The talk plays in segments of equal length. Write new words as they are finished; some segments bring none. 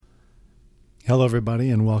Hello, everybody,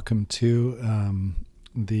 and welcome to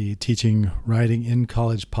the Teaching Writing in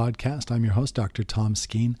College podcast. I'm your host, Dr. Tom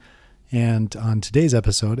Skeen, and on today's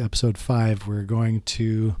episode, episode 5, we're going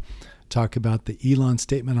to talk about the Elon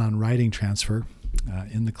statement on writing transfer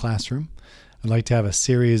in the classroom. I'd like to have a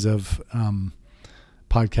series of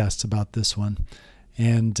podcasts about this one,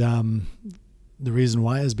 and the reason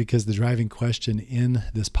why is because the driving question in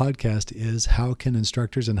this podcast is how can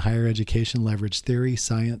instructors in higher education leverage theory,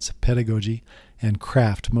 science, pedagogy, and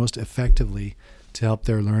craft most effectively to help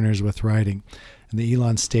their learners with writing. And the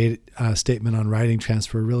Elon statement on writing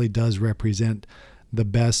transfer really does represent the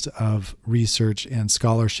best of research and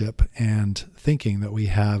scholarship and thinking that we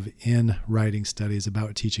have in writing studies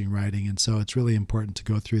about teaching writing. And so it's really important to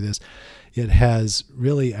go through this. It has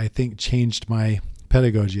really, I think, changed my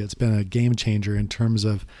pedagogy. It's been a game changer in terms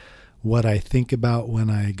of what I think about when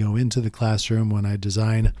I go into the classroom, when I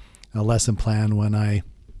design a lesson plan, when I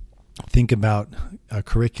think about a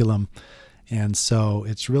curriculum. And so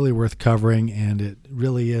it's really worth covering, and it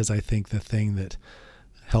really is, I think, the thing that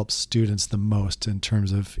helps students the most in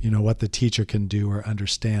terms of, what the teacher can do or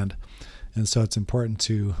understand. And so it's important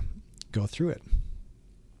to go through it.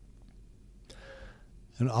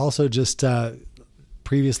 And also just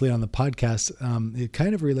previously on the podcast, it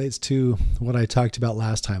kind of relates to what I talked about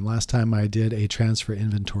last time. Last time I did a transfer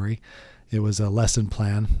inventory. It was a lesson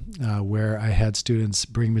plan where I had students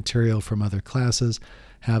bring material from other classes,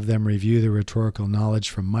 have them review the rhetorical knowledge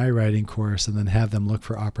from my writing course, and then have them look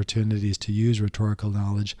for opportunities to use rhetorical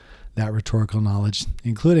knowledge,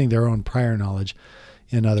 including their own prior knowledge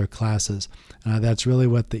in other classes. That's really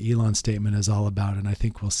what the Elon statement is all about, and I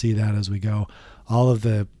think we'll see that as we go. All of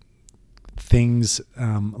the things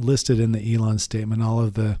listed in the Elon statement, all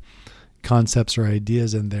of the concepts or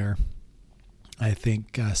ideas in there, I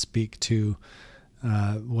think speak to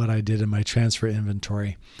what I did in my transfer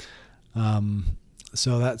inventory.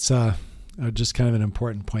 So that's just kind of an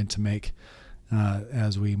important point to make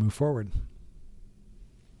as we move forward.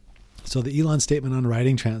 So the Elon statement on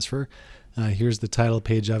writing transfer, here's the title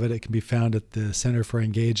page of it. It can be found at the Center for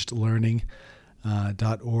Engaged Learning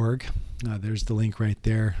 .org. There's the link right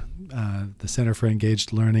there. The Center for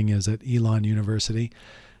Engaged Learning is at Elon University.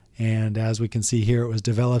 And as we can see here, it was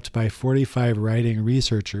developed by 45 writing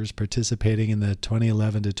researchers participating in the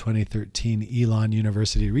 2011 to 2013 Elon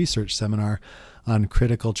University Research Seminar on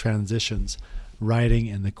Critical Transitions, Writing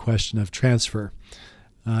and the Question of Transfer.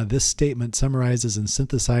 This statement summarizes and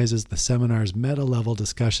synthesizes the seminar's meta-level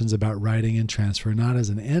discussions about writing and transfer, not as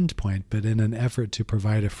an endpoint, but in an effort to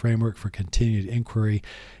provide a framework for continued inquiry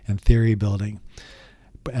and theory building.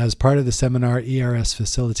 As part of the seminar, ERS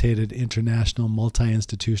facilitated international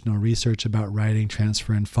multi-institutional research about writing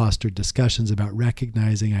transfer and fostered discussions about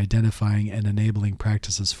recognizing, identifying, and enabling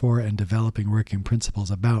practices for and developing working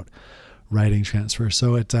principles about writing transfer.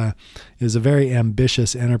 So it is a very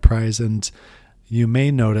ambitious enterprise, and you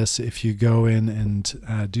may notice if you go in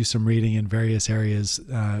and do some reading in various areas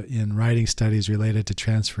in writing studies related to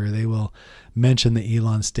transfer, they will mention the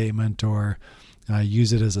Elon statement or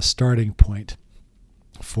use it as a starting point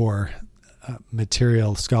for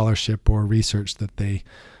material scholarship or research that they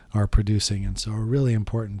are producing. And so a really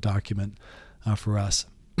important document for us.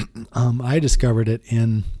 I discovered it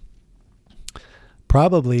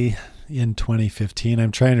probably in 2015.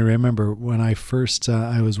 I'm trying to remember when I first,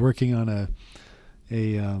 I was working on a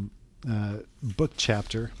book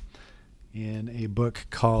chapter in a book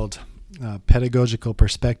called Pedagogical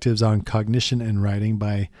Perspectives on Cognition and Writing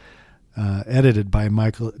edited by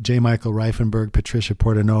J. Michael Reifenberg, Patricia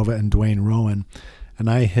Portanova, and Dwayne Rowan. And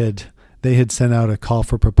they had sent out a call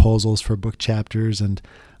for proposals for book chapters, and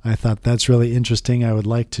I thought that's really interesting. I would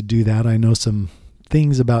like to do that. I know some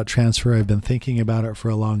things about transfer. I've been thinking about it for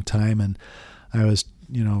a long time, and I was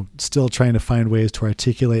still trying to find ways to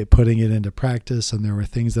articulate putting it into practice, and there were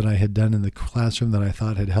things that I had done in the classroom that I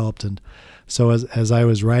thought had helped. And so as I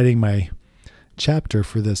was writing my chapter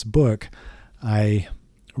for this book, I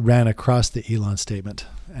ran across the Elon statement,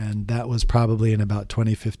 and that was probably in about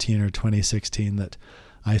 2015 or 2016 that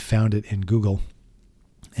I found it in Google.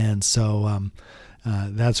 And so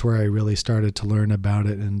that's where I really started to learn about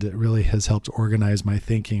it, and it really has helped organize my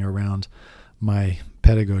thinking around my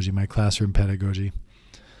pedagogy, my classroom pedagogy.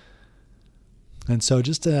 And so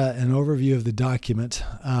just an overview of the document.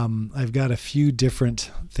 I've got a few different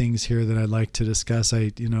things here that I'd like to discuss. I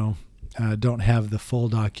don't have the full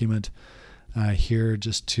document here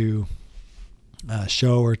just to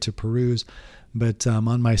show or to peruse, but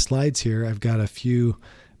on my slides here, I've got a few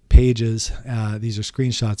pages. These are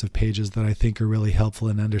screenshots of pages that I think are really helpful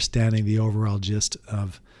in understanding the overall gist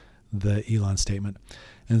of the Elon statement.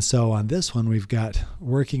 And so on this one, we've got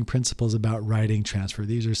working principles about writing transfer.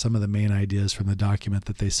 These are some of the main ideas from the document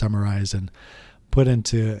that they summarize and put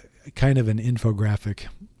into kind of an infographic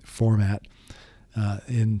format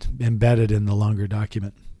embedded in the longer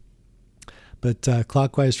document. But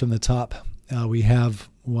clockwise from the top, we have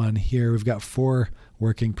one here. We've got 4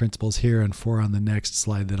 working principles here and 4 on the next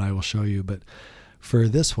slide that I will show you. But for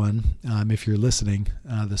this one, if you're listening,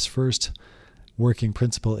 this first working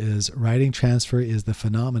principle is writing transfer is the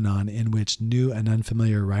phenomenon in which new and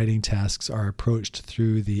unfamiliar writing tasks are approached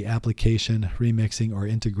through the application, remixing, or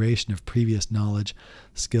integration of previous knowledge,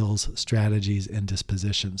 skills, strategies, and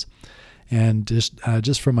dispositions. And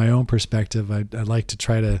just from my own perspective, I'd like to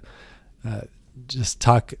try to just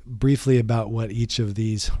talk briefly about what each of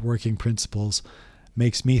these working principles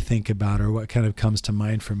makes me think about, or what kind of comes to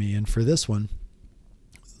mind for me. And for this one,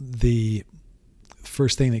 the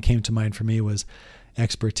first thing that came to mind for me was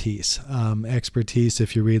expertise. Expertise,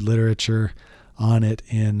 if you read literature on it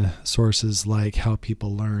in sources like How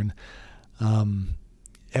People Learn,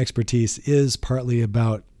 expertise is partly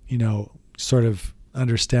about, sort of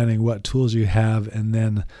understanding what tools you have and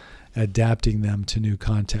then adapting them to new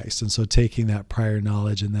contexts. And so taking that prior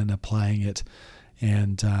knowledge and then applying it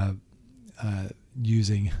and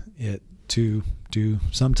using it to do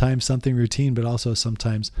sometimes something routine, but also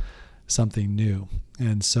sometimes something new.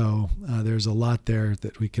 And so there's a lot there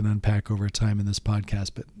that we can unpack over time in this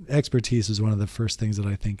podcast, but expertise is one of the first things that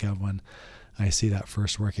I think of when I see that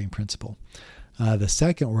first working principle. The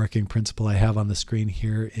second working principle I have on the screen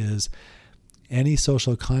here is any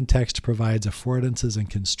social context provides affordances and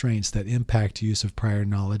constraints that impact use of prior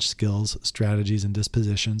knowledge, skills, strategies, and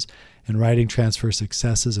dispositions, and writing transfer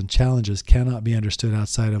successes and challenges cannot be understood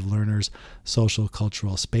outside of learners' social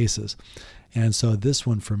cultural spaces. And so this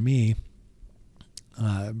one for me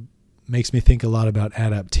makes me think a lot about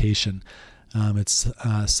adaptation. It's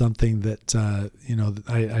something that,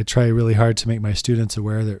 I try really hard to make my students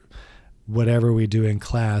aware that whatever we do in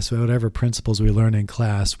class, whatever principles we learn in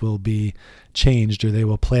class will be changed, or they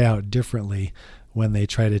will play out differently when they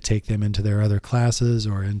try to take them into their other classes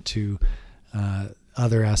or into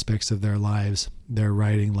other aspects of their lives, their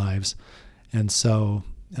writing lives. And so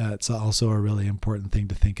it's also a really important thing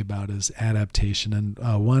to think about is adaptation. And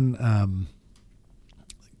one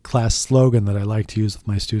class slogan that I like to use with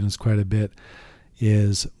my students quite a bit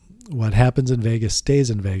is what happens in Vegas stays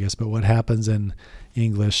in Vegas, but what happens in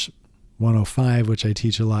English 105, which I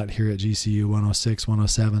teach a lot here at GCU, 106,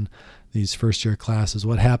 107, these first year classes,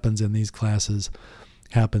 what happens in these classes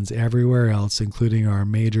happens everywhere else, including our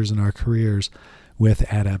majors and our careers,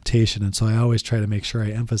 with adaptation. And so I always try to make sure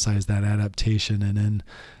I emphasize that adaptation. And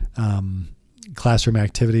in classroom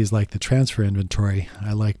activities like the transfer inventory,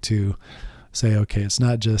 I like to say, okay, it's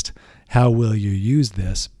not just how will you use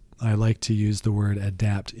this. I like to use the word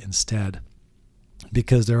adapt instead,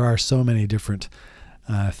 because there are so many different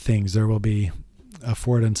things. There will be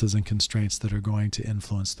affordances and constraints that are going to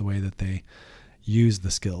influence the way that they use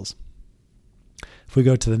the skills. If we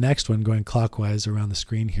go to the next one, going clockwise around the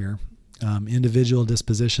screen here, individual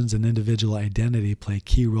dispositions and individual identity play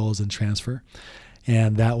key roles in transfer.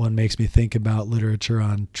 And that one makes me think about literature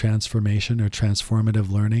on transformation or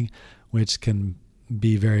transformative learning, which can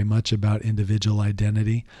be very much about individual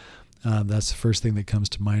identity. That's the first thing that comes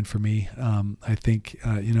to mind for me. I think,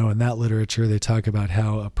 in that literature, they talk about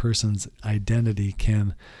how a person's identity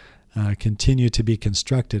can continue to be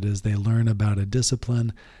constructed as they learn about a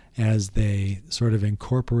discipline, as they sort of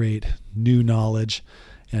incorporate new knowledge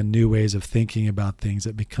and new ways of thinking about things.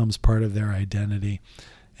 It becomes part of their identity.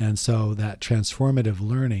 And so that transformative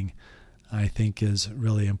learning, I think, is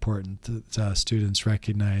really important. That students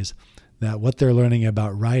recognize that what they're learning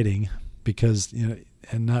about writing, because,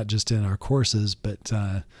 and not just in our courses, but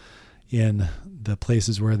in the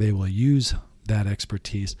places where they will use that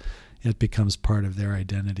expertise, it becomes part of their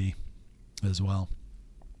identity as well.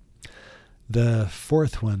 The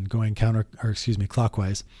fourth one, going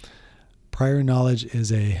clockwise, prior knowledge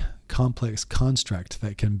is a complex construct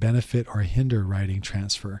that can benefit or hinder writing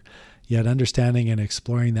transfer, yet understanding and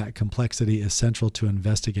exploring that complexity is central to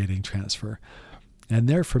investigating transfer. And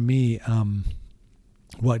there, for me,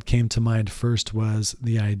 what came to mind first was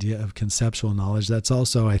the idea of conceptual knowledge. That's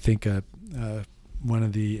also, I think, one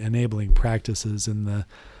of the enabling practices in the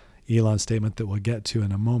Elon statement that we'll get to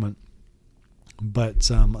in a moment. But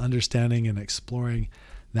understanding and exploring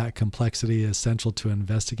that complexity is central to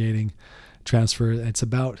investigating transfer. It's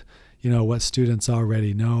about, what students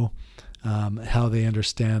already know, how they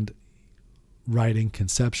understand writing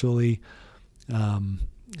conceptually,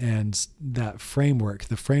 and that framework,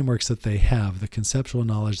 the frameworks that they have, the conceptual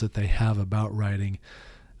knowledge that they have about writing,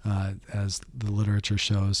 as the literature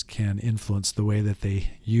shows, can influence the way that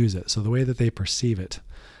they use it. So the way that they perceive it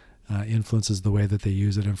influences the way that they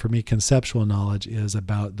use it. And for me, conceptual knowledge is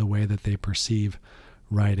about the way that they perceive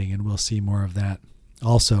writing, and we'll see more of that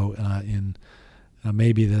also in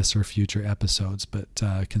maybe this or future episodes. But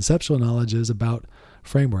conceptual knowledge is about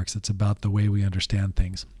frameworks. It's about the way we understand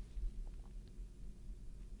things.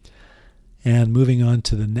 And moving on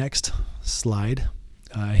to the next slide,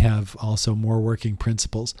 I have also more working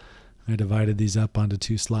principles. I divided these up onto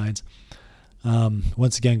 2 slides.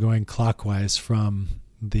 Once again, going clockwise from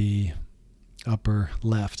the upper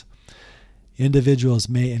left. Individuals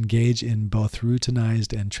may engage in both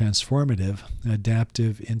routinized and transformative,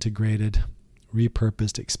 adaptive, integrated,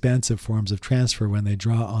 repurposed, expansive forms of transfer when they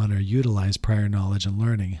draw on or utilize prior knowledge and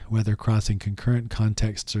learning, whether crossing concurrent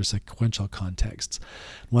contexts or sequential contexts.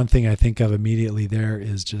 One thing I think of immediately there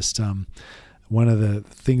is just one of the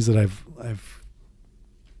things that I've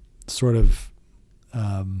sort of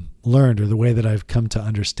learned, or the way that I've come to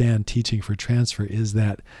understand teaching for transfer, is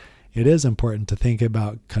that it is important to think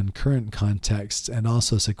about concurrent contexts and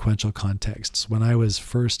also sequential contexts. When I was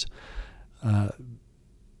first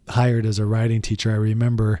hired as a writing teacher, I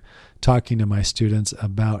remember talking to my students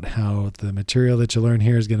about how the material that you learn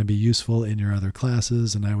here is going to be useful in your other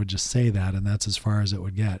classes, and I would just say that, and that's as far as it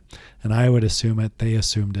would get. And I would assume it, they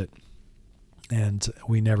assumed it, and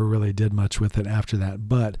we never really did much with it after that.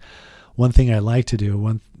 But one thing I like to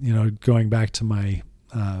do, going back to my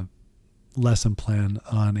lesson plan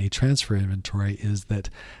on a transfer inventory, is that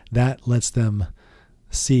lets them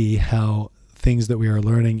see how things that we are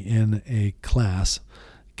learning in a class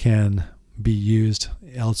can be used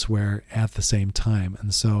elsewhere at the same time.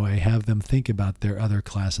 And so I have them think about their other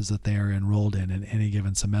classes that they are enrolled in any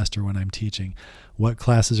given semester when I'm teaching. What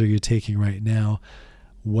classes are you taking right now?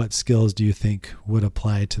 What skills do you think would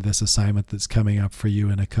apply to this assignment that's coming up for you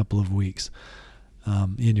in a couple of weeks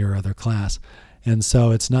in your other class? And so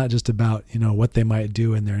it's not just about, what they might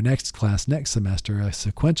do in their next class next semester, a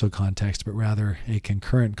sequential context, but rather a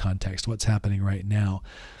concurrent context, what's happening right now.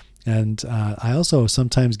 And I also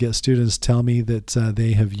sometimes get students tell me that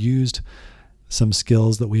they have used some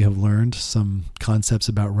skills that we have learned, some concepts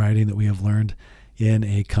about writing that we have learned in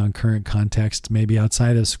a concurrent context, maybe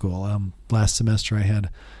outside of school. Last semester I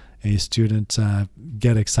had a student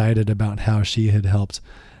get excited about how she had helped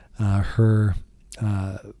her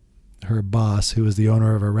boss, who was the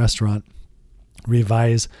owner of a restaurant,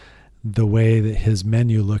 revise the way that his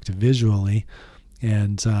menu looked visually,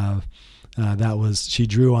 and she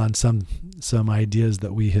drew on some ideas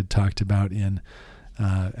that we had talked about in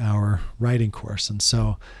our writing course. And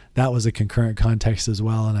so that was a concurrent context as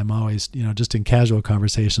well. And I'm always, just in casual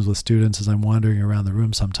conversations with students as I'm wandering around the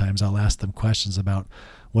room, sometimes I'll ask them questions about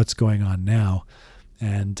what's going on now.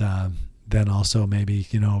 And then also maybe,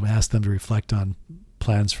 ask them to reflect on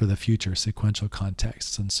plans for the future, sequential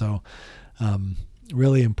contexts. And so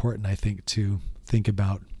really important, I think, to think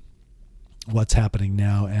about what's happening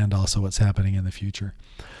now and also what's happening in the future.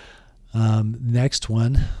 Next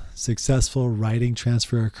one, successful writing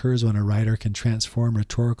transfer occurs when a writer can transform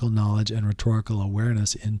rhetorical knowledge and rhetorical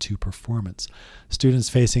awareness into performance. Students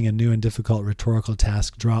facing a new and difficult rhetorical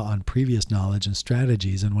task draw on previous knowledge and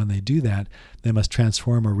strategies, and when they do that, they must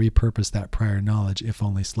transform or repurpose that prior knowledge, if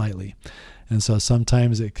only slightly. And so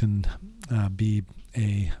sometimes it can be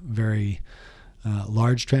a very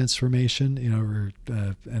large transformation, or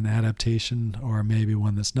an adaptation, or maybe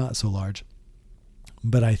one that's not so large.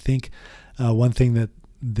 But I think one thing that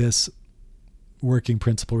this working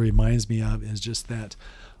principle reminds me of is just that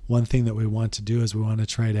one thing that we want to do is we want to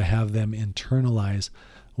try to have them internalize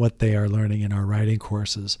what they are learning in our writing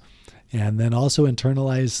courses, and then also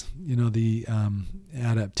internalize, the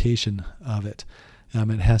adaptation of it.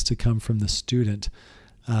 It has to come from the student,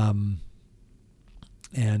 and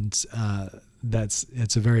it's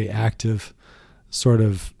a very active, sort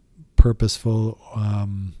of purposeful.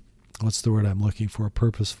 What's the word I'm looking for?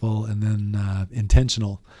 Purposeful, and then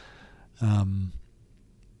intentional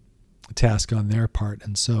task on their part.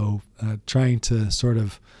 And so trying to sort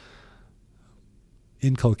of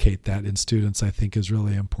inculcate that in students, I think, is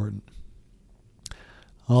really important.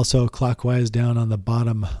 Also, clockwise down on the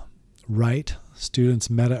bottom right, students'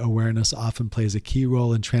 meta-awareness often plays a key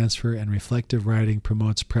role in transfer, and reflective writing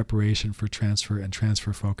promotes preparation for transfer and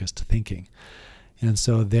transfer-focused thinking. And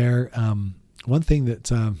so there, one thing that...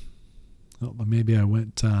 maybe I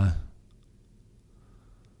went, I'm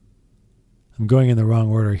going in the wrong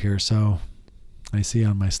order here. So I see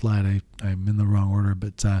on my slide, I'm in the wrong order,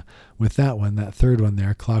 but with that one, that third one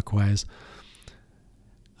there, clockwise,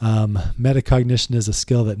 metacognition is a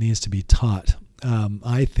skill that needs to be taught.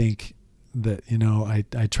 I think that,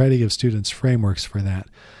 I try to give students frameworks for that.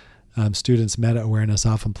 Students' meta-awareness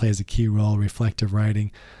often plays a key role, reflective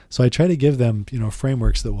writing. So I try to give them,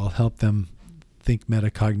 frameworks that will help them think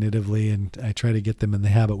metacognitively, and I try to get them in the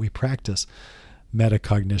habit. We practice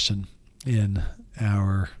metacognition in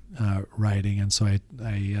our writing, and so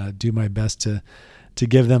I do my best to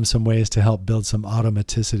give them some ways to help build some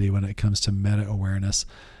automaticity when it comes to meta-awareness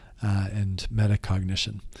and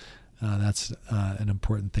metacognition. That's an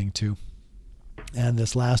important thing too. And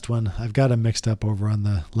this last one, I've got them mixed up over on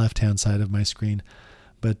the left-hand side of my screen.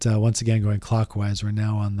 But once again, going clockwise, we're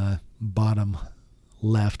now on the bottom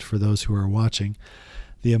left for those who are watching.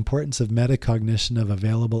 The importance of metacognition of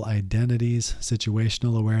available identities,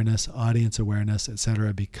 situational awareness, audience awareness,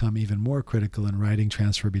 etc. become even more critical in writing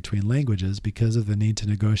transfer between languages because of the need to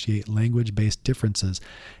negotiate language-based differences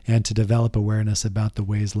and to develop awareness about the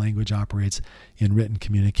ways language operates in written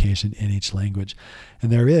communication in each language.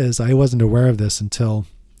 And I wasn't aware of this until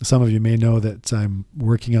some of you may know that I'm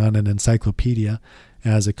working on an encyclopedia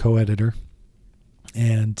as a co-editor.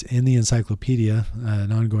 And in the encyclopedia,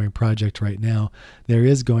 an ongoing project right now, there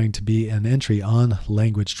is going to be an entry on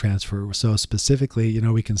language transfer. So specifically,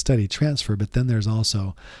 we can study transfer, but then there's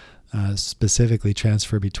also specifically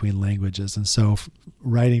transfer between languages. And so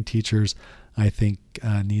writing teachers, I think,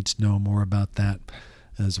 need to know more about that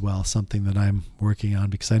as well, something that I'm working on,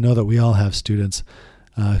 because I know that we all have students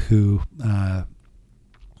who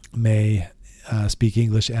may speak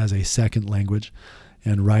English as a second language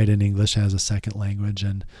and write in English as a second language,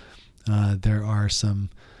 and there are some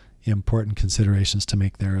important considerations to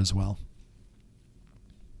make there as well.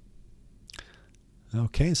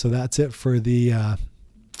 Okay, so that's it for the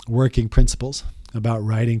working principles about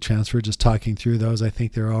writing transfer, just talking through those. I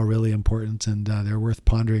think they're all really important, and they're worth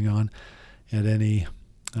pondering on at any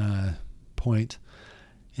point.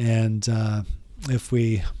 And if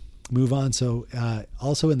we move on, so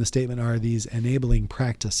also in the statement are these enabling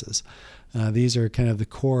practices. These are kind of the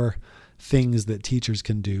core things that teachers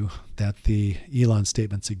can do that the Elon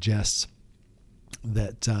statement suggests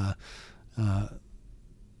that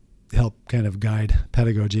help kind of guide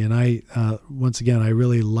pedagogy. And I, once again, I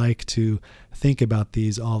really like to think about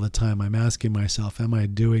these all the time. I'm asking myself, am I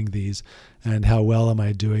doing these, and how well am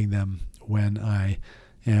I doing them when I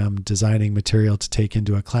am designing material to take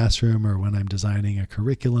into a classroom, or when I'm designing a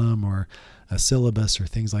curriculum or a syllabus or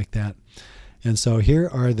things like that. And so here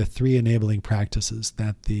are the 3 enabling practices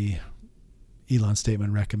that the Elon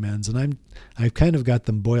statement recommends, and I've kind of got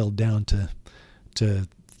them boiled down to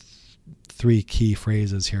 3 key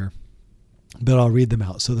phrases here, but I'll read them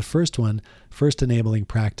out. So the first enabling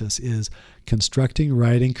practice is constructing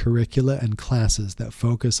writing curricula and classes that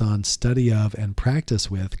focus on study of and practice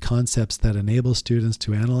with concepts that enable students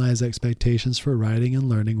to analyze expectations for writing and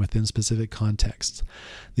learning within specific contexts.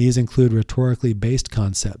 These include rhetorically based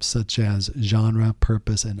concepts such as genre,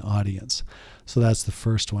 purpose, and audience. So that's the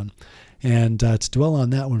first one. And to dwell on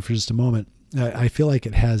that one for just a moment, I feel like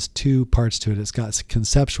it has 2 parts to it. It's got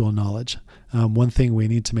conceptual knowledge. One thing we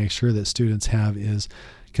need to make sure that students have is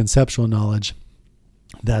conceptual knowledge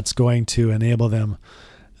that's going to enable them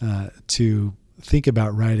to think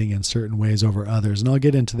about writing in certain ways over others. And I'll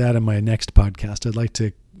get into that in my next podcast. I'd like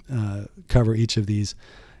to cover each of these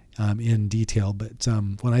in detail. But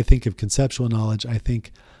when I think of conceptual knowledge, I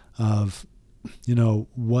think of,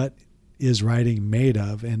 what is writing made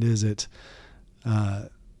of, and is it,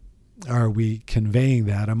 are we conveying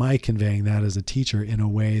that? Am I conveying that as a teacher in a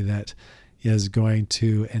way that is going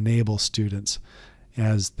to enable students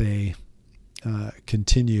as they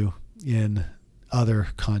continue in other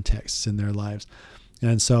contexts in their lives?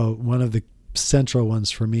 And so one of the central ones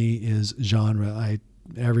for me is genre.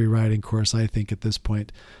 Every writing course, I think at this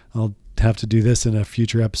point, I'll have to do this in a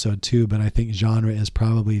future episode too, but I think genre is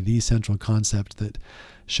probably the central concept that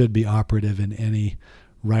should be operative in any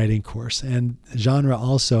writing course. And genre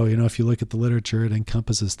also, if you look at the literature, it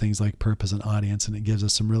encompasses things like purpose and audience, and it gives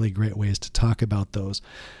us some really great ways to talk about those.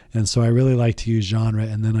 And so I really like to use genre,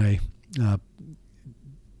 and then I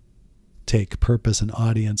take purpose and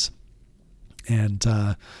audience and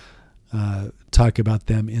talk about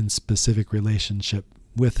them in specific relationship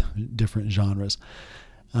with different genres.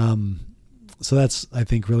 So that's, I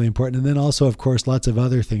think, really important. And then also, of course, lots of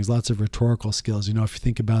other things, lots of rhetorical skills. If you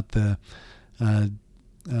think about the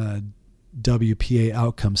WPA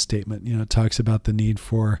outcome statement, it talks about the need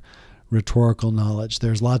for rhetorical knowledge.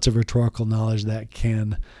 There's lots of rhetorical knowledge that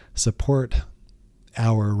can support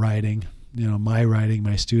our writing, my writing,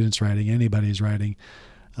 my students' writing, anybody's writing,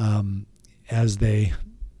 as they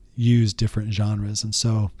use different genres. And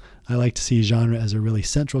so I like to see genre as a really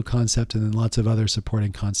central concept, and then lots of other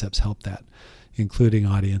supporting concepts help that, including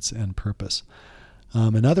audience and purpose.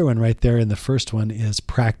 Another one right there in the first one is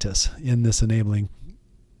practice in these enabling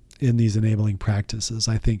practices.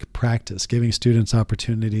 I think practice, giving students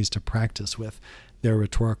opportunities to practice with their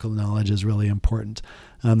rhetorical knowledge, is really important.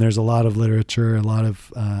 There's a lot of literature, a lot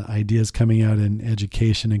of ideas coming out in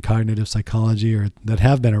education and cognitive psychology, or that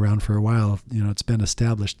have been around for a while. It's been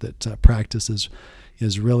established that practice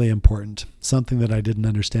is really important. Something that I didn't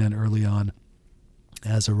understand early on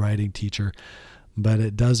as a writing teacher, but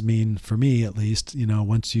it does mean, for me at least,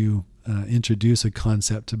 once you introduce a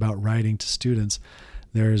concept about writing to students,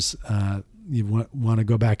 there's you want to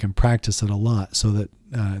go back and practice it a lot so that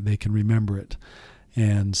they can remember it,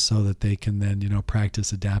 and so that they can then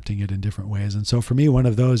practice adapting it in different ways. And so for me, one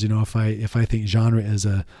of those, if I think genre is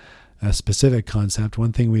a specific concept,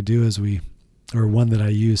 one thing we do is or one that I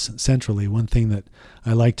use centrally, one thing that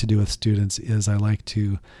I like to do with students is I like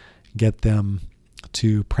to get them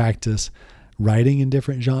to practice writing in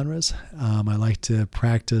different genres. I like to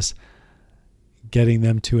practice getting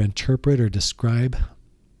them to interpret or describe,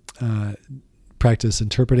 practice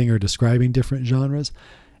interpreting or describing different genres.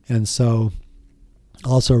 And so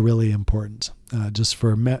also really important, just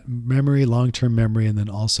for memory, long-term memory, and then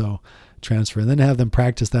also transfer. And then have them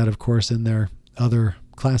practice that, of course, in their other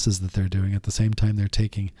classes that they're doing at the same time they're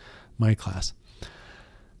taking my class.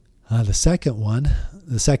 The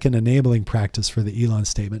second enabling practice for the Elon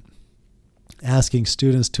statement, asking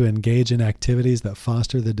students to engage in activities that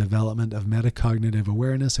foster the development of metacognitive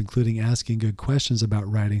awareness, including asking good questions about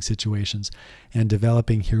writing situations and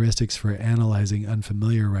developing heuristics for analyzing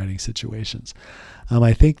unfamiliar writing situations.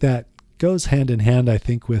 I think that goes hand in hand,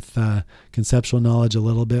 with conceptual knowledge a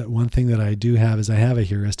little bit. One thing that I do have is I have a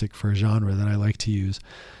heuristic for genre that I like to use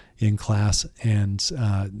in class, and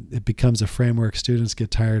it becomes a framework. Students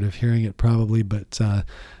get tired of hearing it probably, but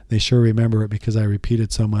they sure remember it because I repeat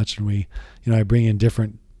it so much. And I bring in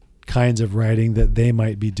different kinds of writing that they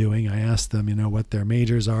might be doing. I ask them, what their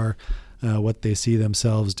majors are, what they see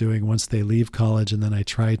themselves doing once they leave college, and then I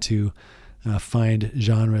try to find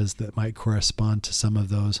genres that might correspond to some of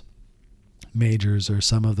those majors or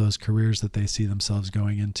some of those careers that they see themselves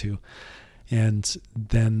going into. And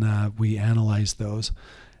then we analyze those.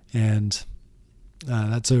 And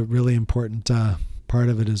that's a really important part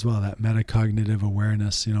of it as well, that metacognitive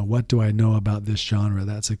awareness. What do I know about this genre?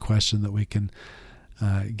 That's a question that we can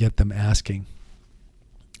get them asking.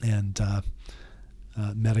 And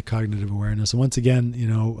metacognitive awareness. And once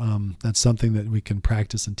again, that's something that we can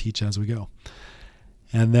practice and teach as we go.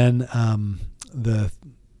 And then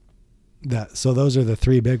so those are the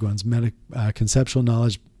three big ones: conceptual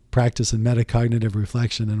knowledge, practice, and metacognitive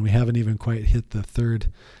reflection. And we haven't even quite hit the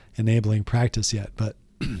third enabling practice yet, but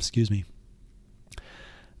excuse me.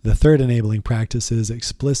 The third enabling practice is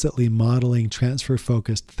explicitly modeling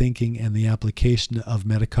transfer-focused thinking and the application of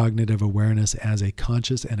metacognitive awareness as a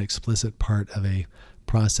conscious and explicit part of a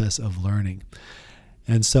process of learning.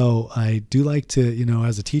 And so I do like to,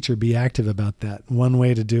 as a teacher, be active about that. One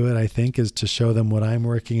way to do it, I think, is to show them what I'm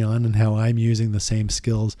working on and how I'm using the same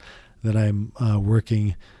skills that I'm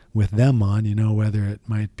working with them on, whether it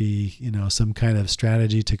might be, some kind of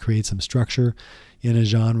strategy to create some structure in a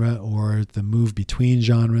genre, or the move between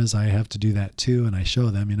genres. I have to do that too, and I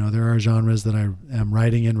show them, there are genres that I am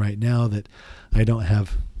writing in right now that I don't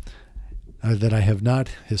have, that I have not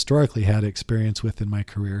historically had experience with in my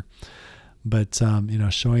career, but,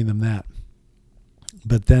 showing them that.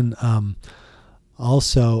 But then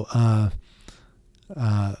also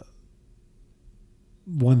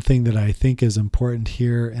one thing that I think is important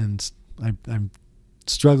here, and I'm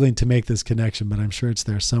struggling to make this connection, but I'm sure it's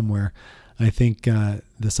there somewhere. I think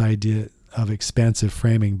this idea of expansive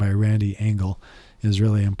framing by Randy Engel is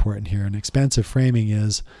really important here. And expansive framing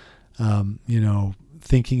is,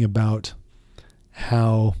 thinking about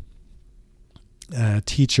how a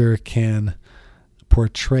teacher can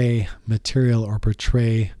portray material or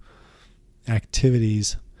portray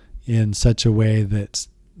activities in such a way that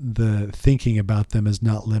the thinking about them is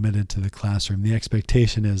not limited to the classroom. The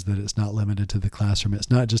expectation is that it's not limited to the classroom. It's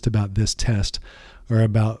not just about this test or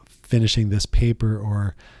about finishing this paper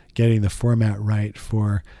or getting the format right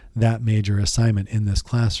for that major assignment in this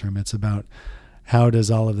classroom. It's about how does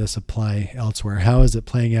all of this apply elsewhere? How is it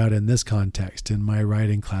playing out in this context in my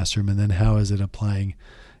writing classroom? And then how is it applying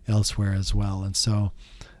elsewhere as well? And so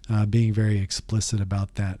being very explicit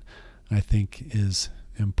about that, I think, is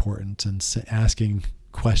important, and asking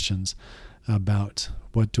questions about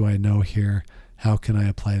what do I know here? How can I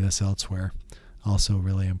apply this elsewhere? Also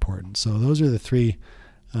really important. So those are the three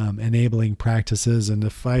enabling practices. And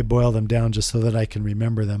if I boil them down just so that I can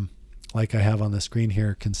remember them, like I have on the screen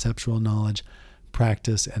here: conceptual knowledge,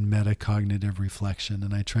 practice, and metacognitive reflection.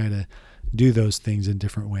 And I try to do those things in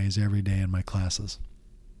different ways every day in my classes.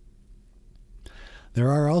 There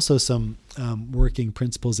are also some working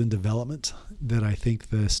principles in development that I think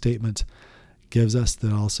the statement gives us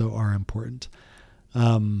that also are important.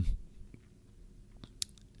 I'll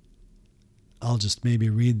just maybe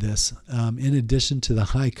read this. In addition to the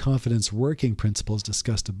high confidence working principles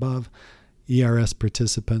discussed above, ERS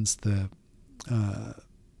participants, the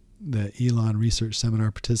Elon Research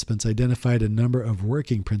Seminar participants, identified a number of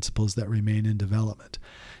working principles that remain in development.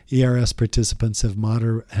 ERS participants have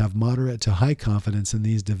moderate to high confidence in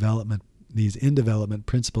these in development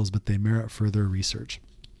principles, but they merit further research.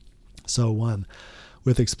 So 1,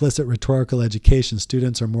 with explicit rhetorical education,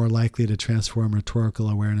 students are more likely to transform rhetorical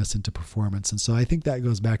awareness into performance. And so I think that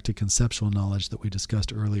goes back to conceptual knowledge that we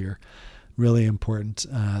discussed earlier. Really important.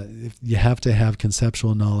 If you have to have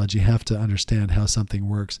conceptual knowledge, you have to understand how something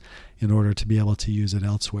works in order to be able to use it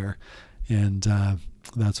elsewhere. And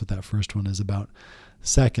that's what that first one is about.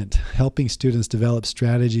 Second, helping students develop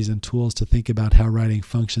strategies and tools to think about how writing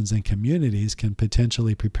functions in communities can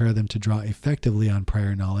potentially prepare them to draw effectively on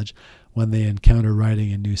prior knowledge when they encounter writing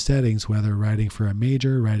in new settings, whether writing for a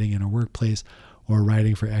major, writing in a workplace, or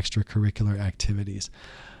writing for extracurricular activities.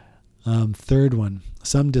 Third one,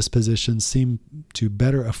 some dispositions seem to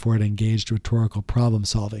better afford engaged rhetorical problem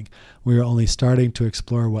solving. We are only starting to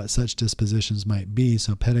explore what such dispositions might be,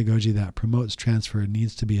 so pedagogy that promotes transfer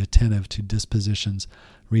needs to be attentive to dispositions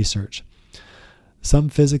research. Some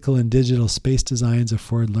physical and digital space designs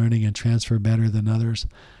afford learning and transfer better than others,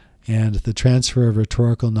 and the transfer of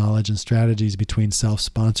rhetorical knowledge and strategies between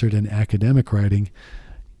self-sponsored and academic writing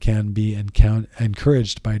can be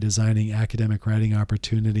encouraged by designing academic writing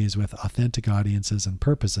opportunities with authentic audiences and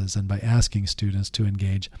purposes, and by asking students to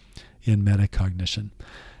engage in metacognition.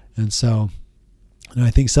 And so I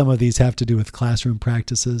think some of these have to do with classroom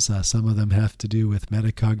practices. Some of them have to do with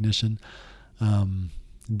metacognition.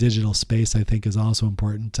 Digital space, I think, is also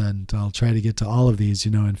important, and I'll try to get to all of these,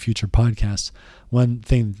 in future podcasts. One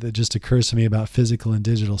thing that just occurs to me about physical and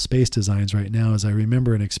digital space designs right now is I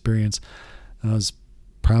remember an experience. I was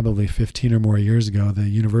probably 15 or more years ago. The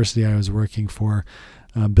university I was working for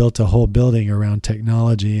built a whole building around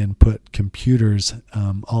technology and put computers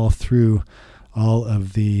all through all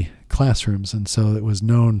of the classrooms. And so it was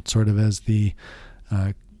known sort of as the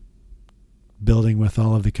building with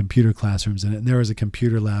all of the computer classrooms in it. And there was a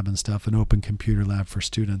computer lab and stuff, an open computer lab for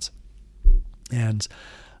students. And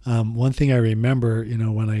one thing I remember,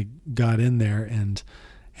 when I got in there and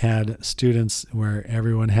had students where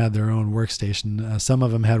everyone had their own workstation. Some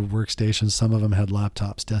of them had workstations, some of them had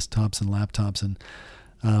laptops, desktops and laptops. And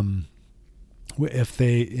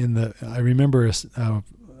I remember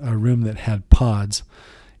a room that had pods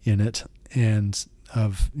in it, and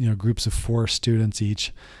of groups of 4 students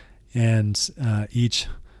each, and each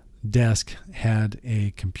desk had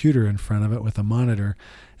a computer in front of it with a monitor.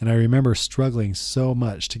 And I remember struggling so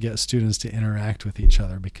much to get students to interact with each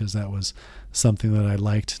other, because that was something that I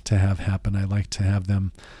liked to have happen. I liked to have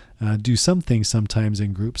them do some things sometimes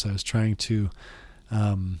in groups. I was trying to,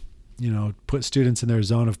 put students in their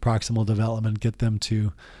zone of proximal development, get them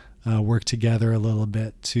to work together a little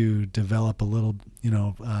bit, to develop a little,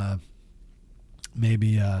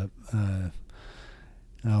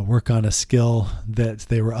 work on a skill that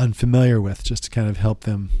they were unfamiliar with, just to kind of help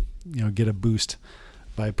them, get a boost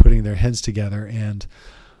by putting their heads together. And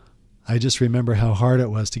I just remember how hard it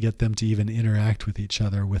was to get them to even interact with each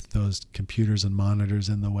other with those computers and monitors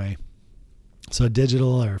in the way. So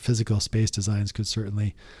digital or physical space designs could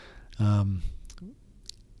certainly help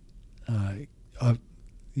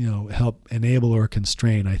enable or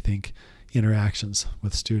constrain, I think, interactions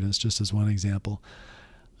with students, just as one example.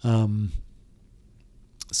 So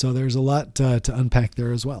there's a lot to unpack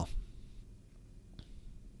there as well.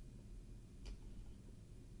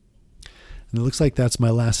 And it looks like that's my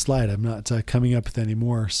last slide. I'm not coming up with any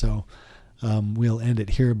more, so we'll end it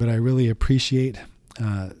here. But I really appreciate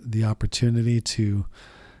the opportunity to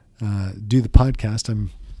do the podcast.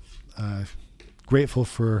 I'm grateful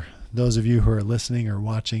for those of you who are listening or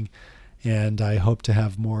watching, and I hope to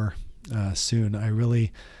have more soon. I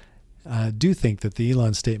really do think that the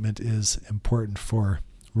Elon statement is important for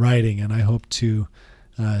writing, and I hope to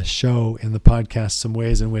show in the podcast some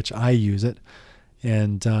ways in which I use it.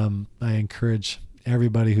 And I encourage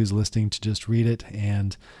everybody who's listening to just read it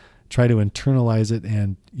and try to internalize it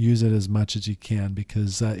and use it as much as you can,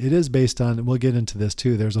 because it is based on, we'll get into this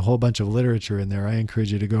too, there's a whole bunch of literature in there. I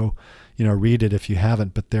encourage you to go, read it if you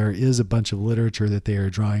haven't, but there is a bunch of literature that they are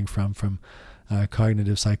drawing from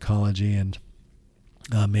cognitive psychology and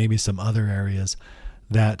maybe some other areas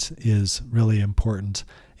that is really important.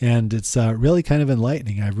 And it's really kind of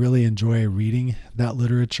enlightening. I really enjoy reading that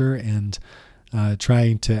literature and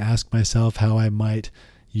trying to ask myself how I might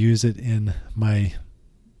use it in my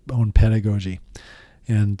own pedagogy.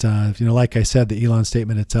 And, like I said, the Elon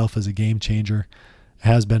statement itself is a game changer,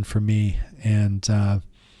 has been for me. And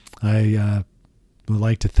I would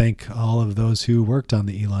like to thank all of those who worked on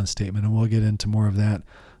the Elon statement. And we'll get into more of that,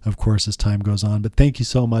 of course, as time goes on. But thank you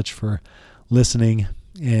so much for listening.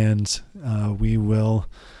 And we will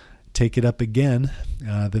take it up again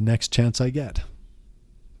the next chance I get.